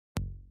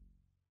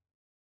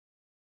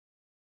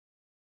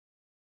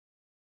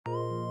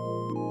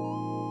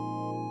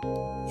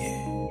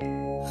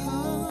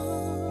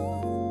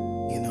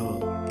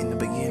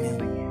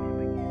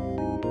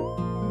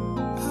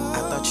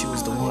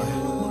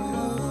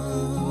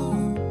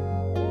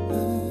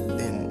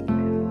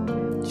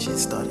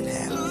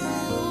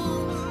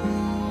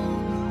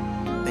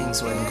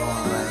things wasn't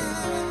going right.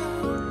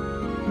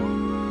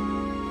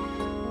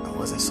 I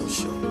wasn't so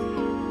sure.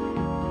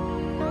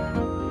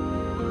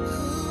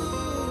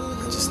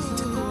 I just need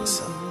to know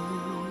what's up.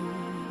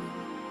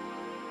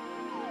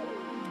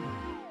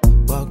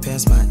 Walk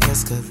past my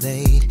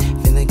Escalade,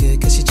 feeling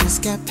good cause you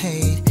just got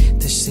paid.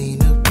 The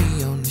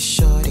scenery on the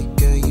shorty,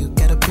 girl, you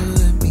gotta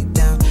put me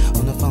down.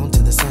 On the phone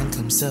till the sun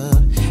comes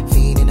up,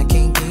 feeling I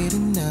can't get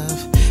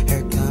enough.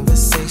 Her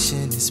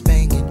conversation is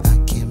banging,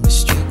 our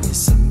chemistry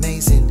is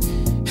amazing.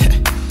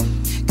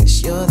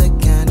 Cause you're the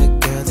kind of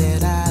girl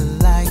that I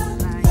like.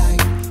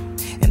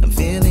 And I'm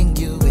feeling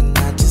you and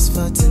not just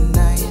for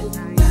tonight.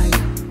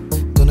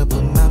 Gonna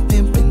put my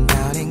pimpin'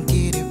 down and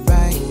get it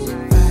right.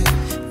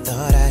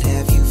 Thought I'd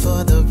have you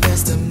for the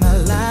rest of my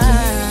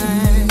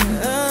life.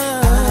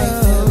 I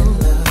fell in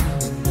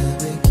love in the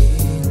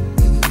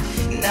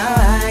beginning. Now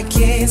I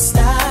can't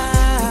stop.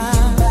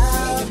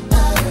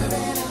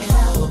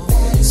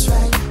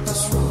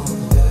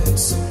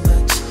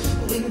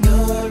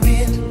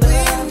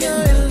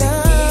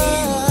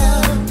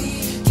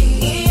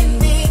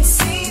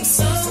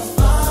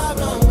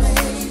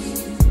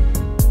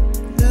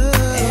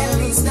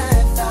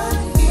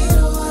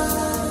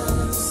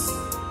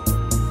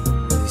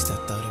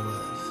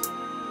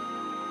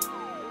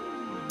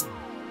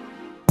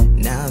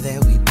 Now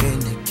that we've been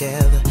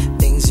together,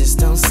 things just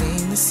don't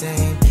seem the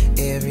same.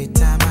 Every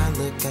time I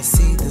look, I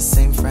see the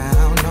same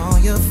frown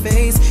on your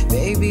face.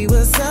 Baby,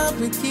 what's up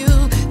with you?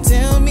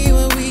 Tell me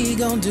what we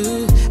gon'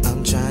 do.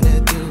 I'm trying to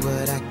do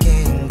what I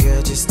can,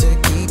 girl, just to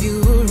keep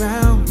you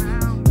around.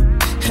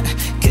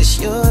 Cause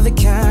you're the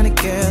kind of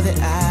girl that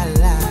I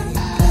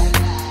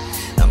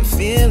like. I'm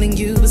feeling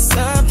you, but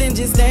something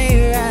just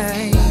ain't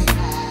right.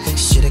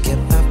 Should've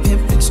kept my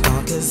pimpin'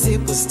 strong cause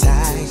it was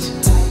tight.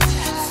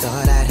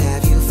 Thought I'd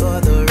have you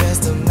for the